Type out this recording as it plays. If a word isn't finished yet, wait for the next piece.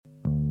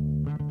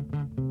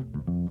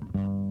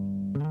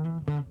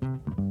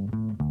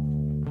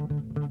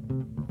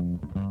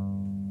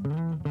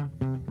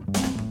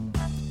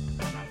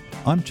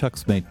I'm Chuck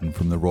Smeaton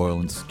from the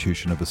Royal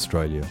Institution of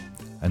Australia,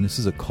 and this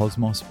is a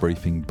Cosmos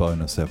Briefing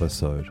bonus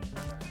episode.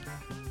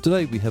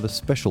 Today we have a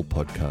special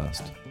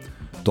podcast.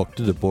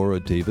 Dr. Deborah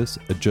Davis,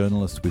 a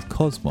journalist with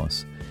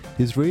Cosmos,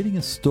 is reading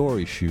a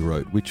story she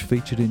wrote which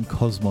featured in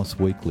Cosmos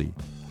Weekly,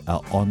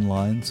 our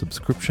online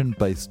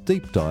subscription-based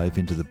deep dive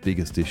into the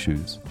biggest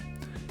issues.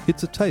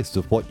 It's a taste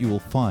of what you will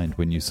find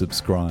when you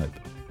subscribe.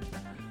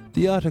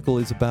 The article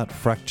is about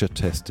fracture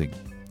testing.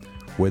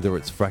 Whether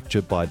it's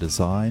fracture by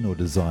design or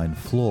design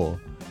flaw,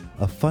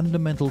 a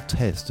fundamental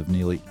test of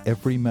nearly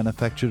every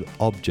manufactured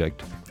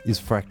object is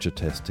fracture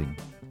testing.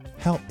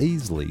 How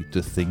easily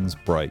do things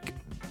break?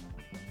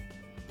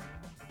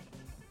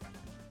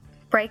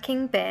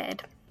 Breaking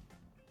Bad.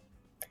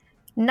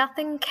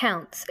 Nothing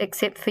counts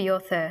except for your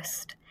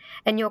thirst,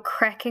 and you're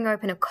cracking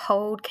open a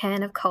cold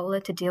can of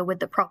cola to deal with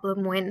the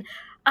problem when,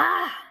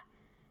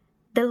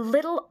 the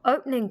little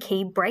opening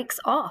key breaks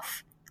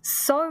off.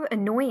 So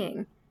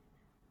annoying.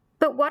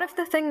 But what if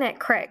the thing that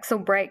cracks or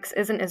breaks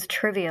isn't as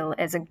trivial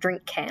as a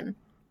drink can?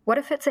 What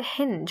if it's a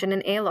hinge in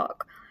an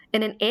airlock,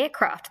 in an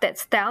aircraft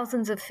that's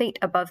thousands of feet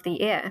above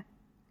the air?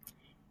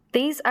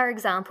 These are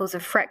examples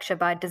of fracture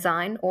by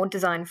design or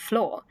design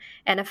flaw,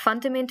 and a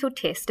fundamental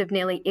test of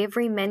nearly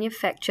every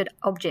manufactured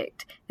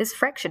object is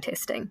fracture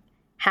testing.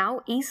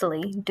 How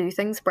easily do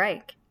things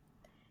break?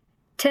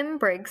 Tim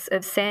Briggs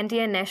of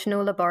Sandia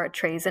National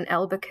Laboratories in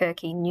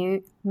Albuquerque,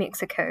 New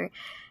Mexico,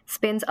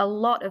 spends a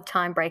lot of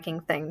time breaking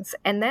things,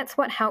 and that's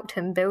what helped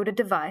him build a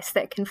device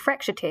that can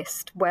fracture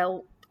test,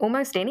 well,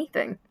 almost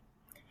anything.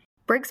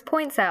 Briggs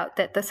points out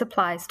that this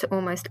applies to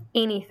almost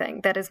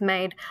anything that is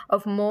made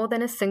of more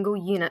than a single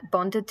unit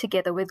bonded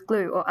together with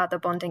glue or other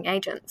bonding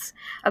agents.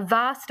 A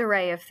vast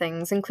array of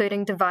things,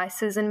 including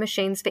devices and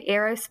machines for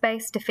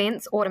aerospace,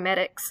 defense,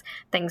 automatics,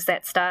 things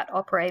that start,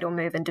 operate, or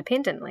move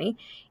independently,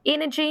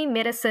 energy,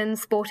 medicine,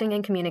 sporting,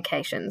 and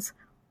communications.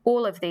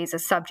 All of these are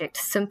subject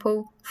to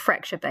simple,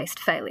 fracture-based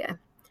failure.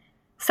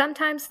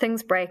 Sometimes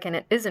things break and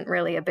it isn't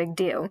really a big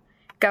deal,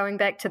 going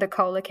back to the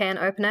cola can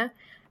opener,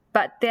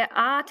 but there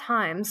are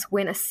times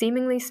when a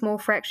seemingly small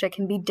fracture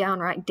can be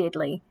downright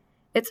deadly.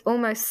 It's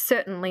almost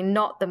certainly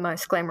not the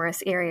most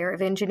glamorous area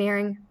of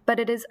engineering, but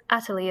it is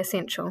utterly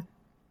essential.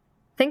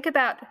 Think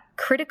about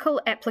critical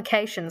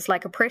applications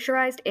like a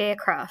pressurized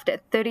aircraft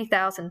at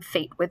 30,000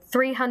 feet with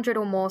 300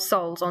 or more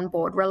souls on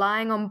board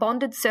relying on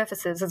bonded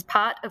surfaces as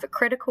part of a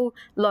critical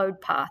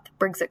load path,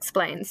 Briggs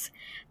explains.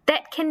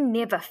 That can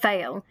never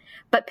fail,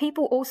 but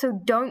people also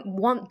don't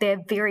want their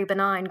very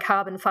benign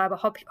carbon fiber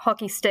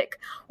hockey stick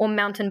or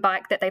mountain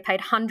bike that they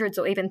paid hundreds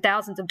or even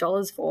thousands of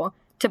dollars for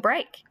to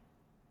break.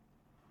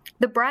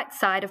 The bright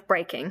side of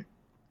breaking.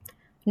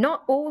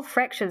 Not all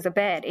fractures are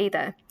bad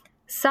either.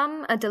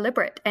 Some are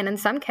deliberate, and in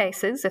some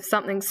cases, if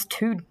something's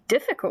too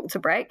difficult to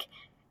break,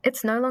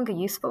 it's no longer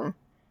useful.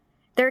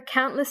 There are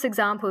countless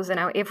examples in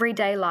our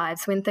everyday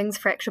lives when things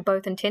fracture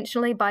both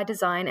intentionally by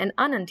design and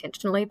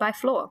unintentionally by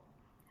flaw.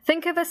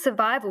 Think of a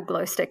survival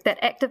glow stick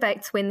that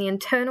activates when the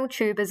internal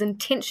tube is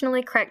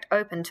intentionally cracked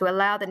open to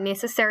allow the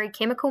necessary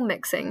chemical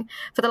mixing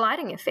for the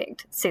lighting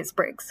effect, says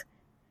Briggs.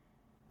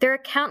 There are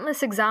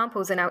countless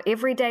examples in our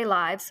everyday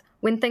lives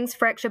when things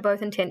fracture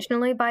both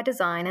intentionally by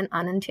design and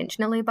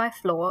unintentionally by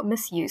flaw,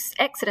 misuse,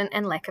 accident,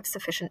 and lack of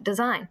sufficient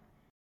design.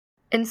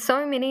 In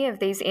so many of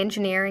these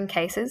engineering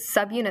cases,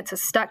 subunits are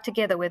stuck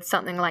together with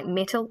something like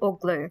metal or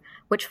glue,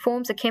 which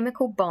forms a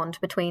chemical bond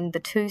between the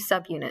two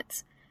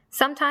subunits.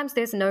 Sometimes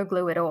there's no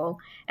glue at all,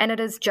 and it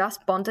is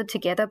just bonded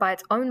together by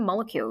its own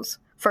molecules,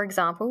 for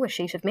example, a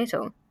sheet of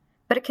metal,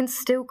 but it can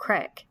still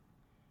crack.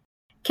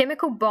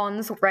 Chemical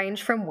bonds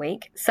range from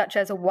weak, such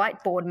as a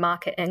whiteboard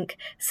marker ink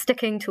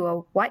sticking to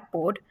a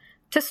whiteboard,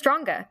 to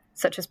stronger,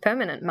 such as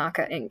permanent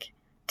marker ink,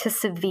 to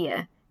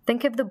severe.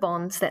 Think of the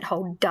bonds that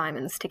hold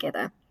diamonds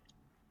together.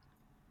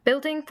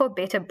 Building for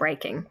better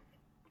breaking.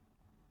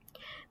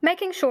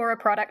 Making sure a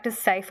product is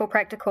safe or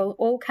practical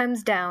all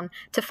comes down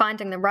to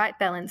finding the right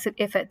balance of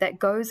effort that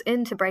goes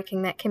into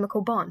breaking that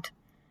chemical bond.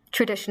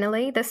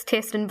 Traditionally, this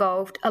test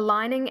involved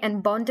aligning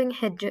and bonding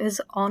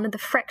hinges on the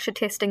fracture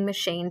testing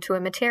machine to a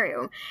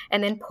material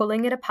and then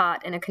pulling it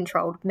apart in a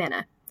controlled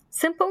manner.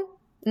 Simple?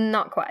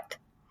 Not quite.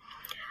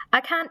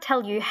 I can't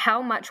tell you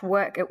how much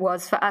work it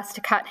was for us to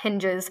cut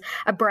hinges,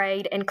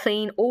 abrade and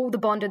clean all the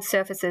bonded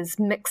surfaces,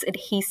 mix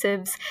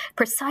adhesives,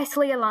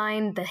 precisely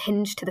align the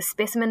hinge to the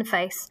specimen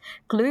face,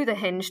 glue the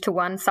hinge to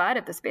one side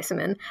of the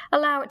specimen,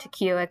 allow it to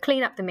cure,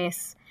 clean up the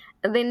mess,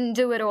 then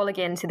do it all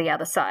again to the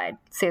other side,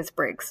 says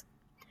Briggs.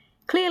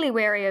 Clearly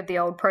wary of the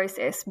old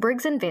process,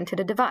 Briggs invented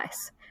a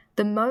device,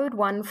 the Mode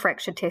 1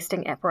 fracture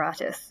testing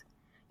apparatus.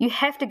 You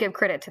have to give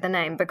credit to the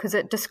name because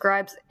it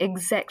describes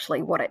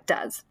exactly what it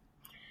does.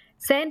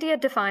 Sandia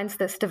defines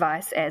this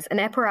device as an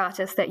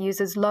apparatus that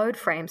uses load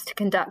frames to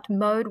conduct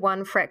Mode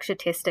 1 fracture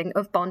testing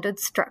of bonded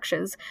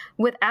structures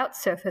without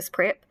surface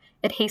prep,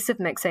 adhesive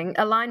mixing,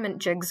 alignment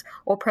jigs,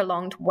 or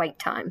prolonged wait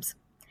times.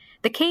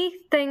 The key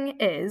thing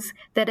is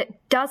that it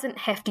doesn't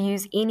have to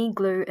use any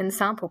glue in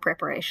sample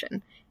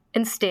preparation.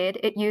 Instead,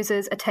 it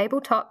uses a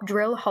tabletop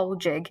drill hole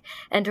jig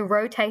and a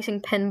rotating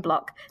pin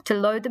block to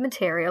load the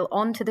material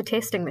onto the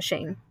testing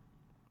machine.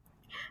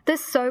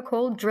 This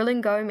so-called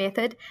drill-and-go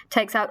method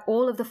takes out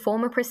all of the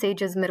former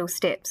procedure's middle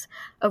steps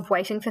of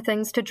waiting for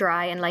things to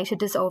dry and later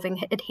dissolving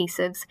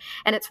adhesives,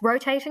 and its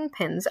rotating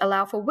pins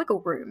allow for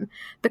wiggle room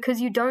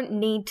because you don't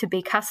need to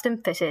be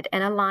custom-fitted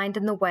and aligned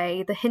in the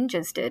way the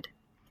hinges did.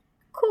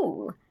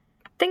 Cool.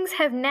 Things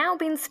have now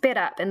been sped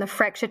up in the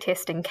fracture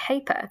testing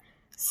caper.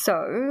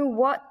 So,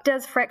 what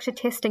does fracture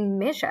testing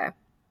measure?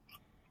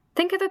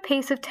 Think of a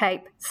piece of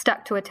tape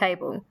stuck to a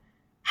table.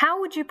 How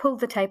would you pull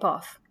the tape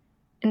off?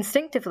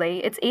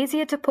 Instinctively, it's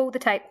easier to pull the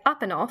tape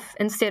up and off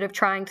instead of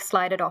trying to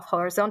slide it off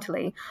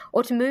horizontally,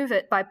 or to move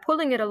it by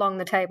pulling it along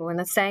the table in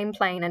the same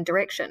plane and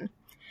direction.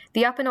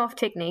 The up and off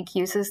technique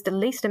uses the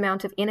least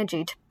amount of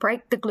energy to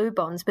break the glue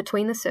bonds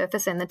between the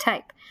surface and the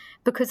tape,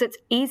 because it's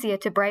easier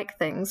to break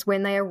things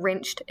when they are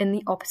wrenched in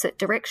the opposite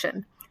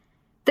direction.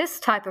 This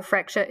type of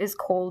fracture is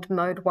called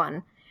Mode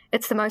 1.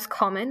 It's the most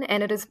common,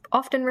 and it is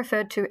often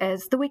referred to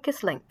as the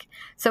weakest link,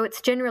 so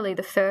it's generally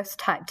the first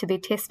type to be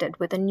tested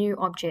with a new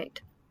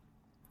object.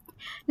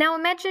 Now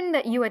imagine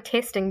that you are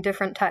testing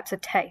different types of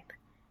tape.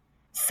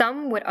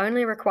 Some would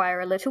only require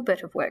a little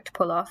bit of work to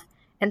pull off,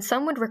 and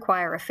some would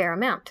require a fair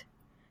amount.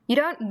 You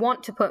don't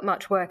want to put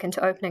much work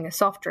into opening a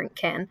soft drink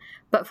can,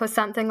 but for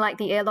something like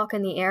the airlock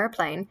in the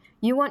aeroplane,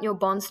 you want your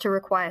bonds to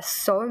require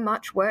so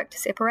much work to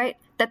separate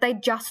that they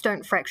just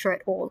don't fracture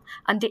at all,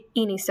 under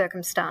any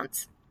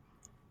circumstance.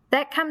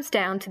 That comes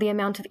down to the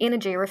amount of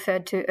energy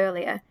referred to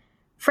earlier.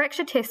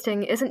 Fracture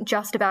testing isn't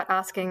just about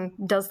asking,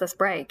 does this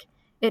break?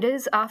 It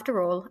is,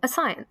 after all, a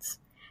science,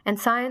 and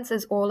science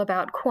is all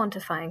about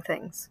quantifying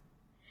things.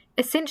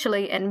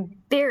 Essentially, and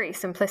very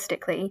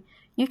simplistically,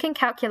 you can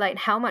calculate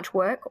how much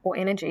work or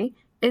energy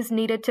is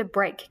needed to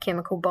break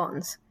chemical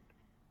bonds.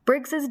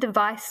 Briggs's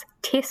device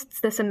tests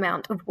this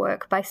amount of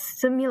work by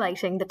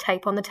simulating the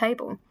tape on the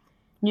table.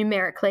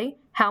 Numerically,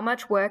 how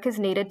much work is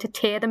needed to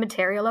tear the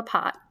material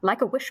apart,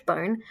 like a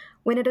wishbone,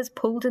 when it is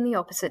pulled in the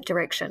opposite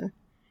direction.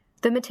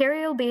 The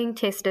material being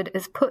tested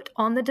is put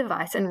on the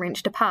device and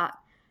wrenched apart.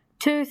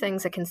 Two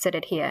things are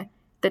considered here: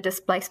 the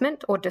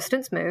displacement or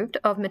distance moved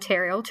of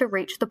material to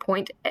reach the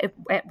point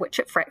at which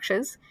it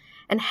fractures,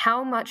 and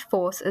how much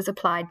force is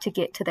applied to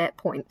get to that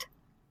point.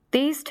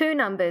 These two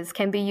numbers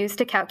can be used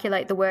to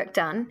calculate the work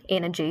done,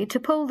 energy, to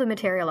pull the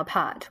material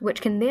apart,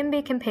 which can then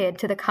be compared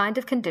to the kind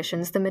of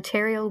conditions the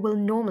material will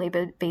normally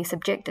be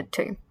subjected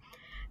to.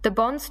 The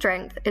bond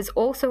strength is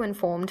also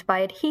informed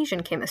by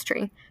adhesion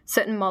chemistry.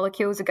 Certain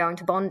molecules are going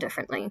to bond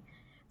differently.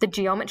 The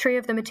geometry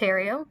of the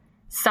material,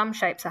 some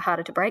shapes are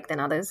harder to break than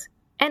others,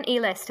 and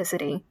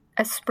elasticity.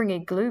 A springy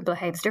glue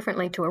behaves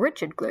differently to a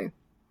rigid glue.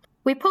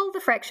 We pull the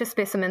fracture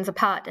specimens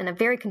apart in a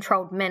very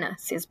controlled manner,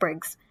 says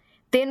Briggs.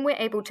 Then we're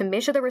able to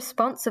measure the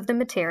response of the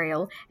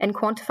material and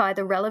quantify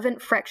the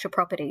relevant fracture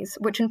properties,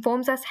 which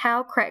informs us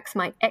how cracks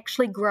might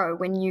actually grow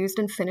when used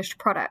in finished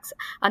products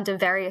under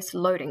various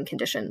loading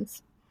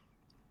conditions.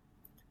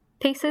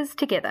 Pieces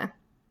together.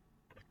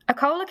 A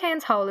cola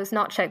can's hole is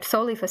not shaped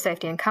solely for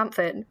safety and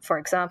comfort, for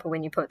example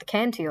when you put the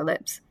can to your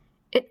lips.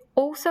 It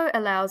also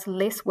allows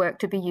less work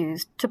to be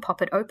used to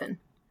pop it open.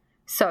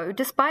 So,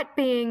 despite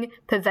being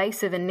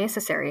pervasive and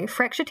necessary,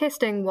 fracture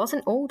testing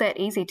wasn't all that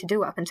easy to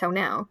do up until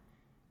now.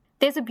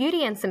 There's a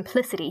beauty and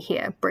simplicity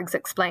here, Briggs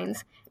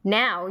explains.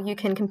 Now you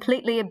can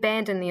completely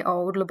abandon the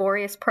old,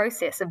 laborious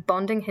process of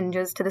bonding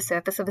hinges to the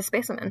surface of a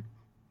specimen.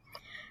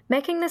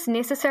 Making this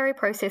necessary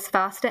process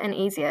faster and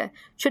easier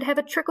should have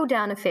a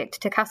trickle-down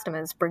effect to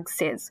customers, Briggs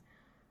says.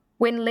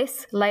 When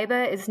less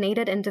labour is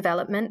needed in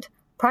development,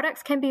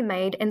 products can be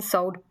made and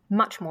sold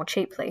much more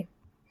cheaply.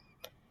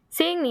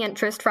 Seeing the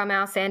interest from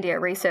our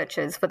Sandia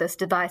researchers for this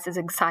device is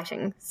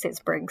exciting, says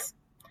Briggs.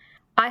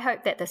 I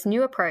hope that this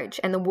new approach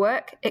and the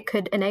work it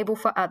could enable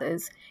for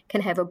others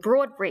can have a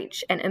broad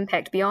reach and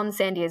impact beyond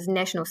Sandia's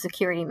national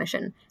security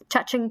mission,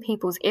 touching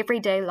people's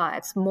everyday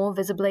lives more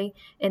visibly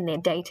in their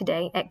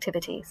day-to-day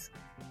activities.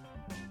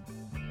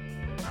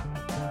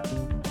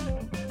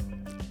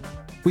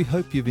 We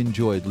hope you've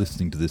enjoyed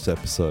listening to this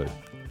episode.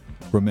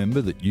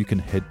 Remember that you can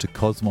head to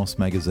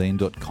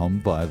cosmosmagazine.com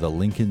via the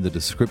link in the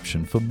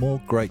description for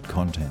more great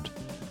content.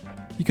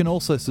 You can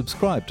also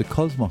subscribe to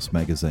Cosmos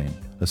Magazine,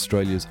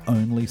 Australia's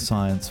only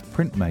science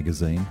print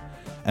magazine,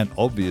 and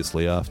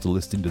obviously after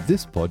listening to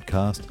this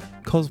podcast,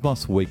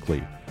 Cosmos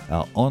Weekly,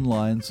 our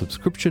online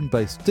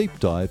subscription-based deep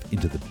dive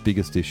into the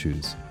biggest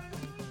issues.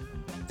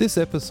 This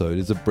episode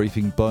is a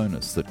briefing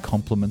bonus that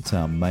complements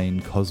our main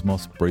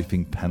Cosmos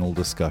briefing panel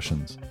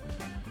discussions.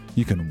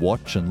 You can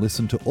watch and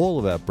listen to all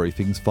of our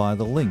briefings via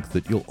the link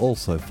that you'll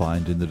also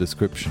find in the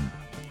description.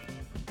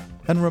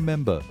 And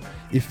remember,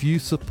 if you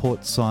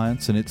support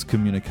science and its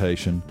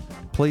communication,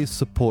 please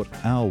support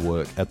our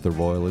work at the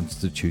Royal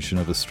Institution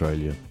of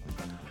Australia.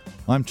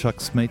 I'm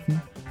Chuck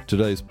Smeaton.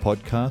 Today's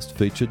podcast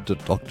featured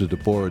Dr.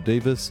 Deborah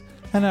Davis,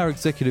 and our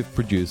executive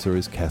producer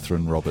is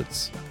Catherine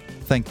Roberts.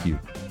 Thank you.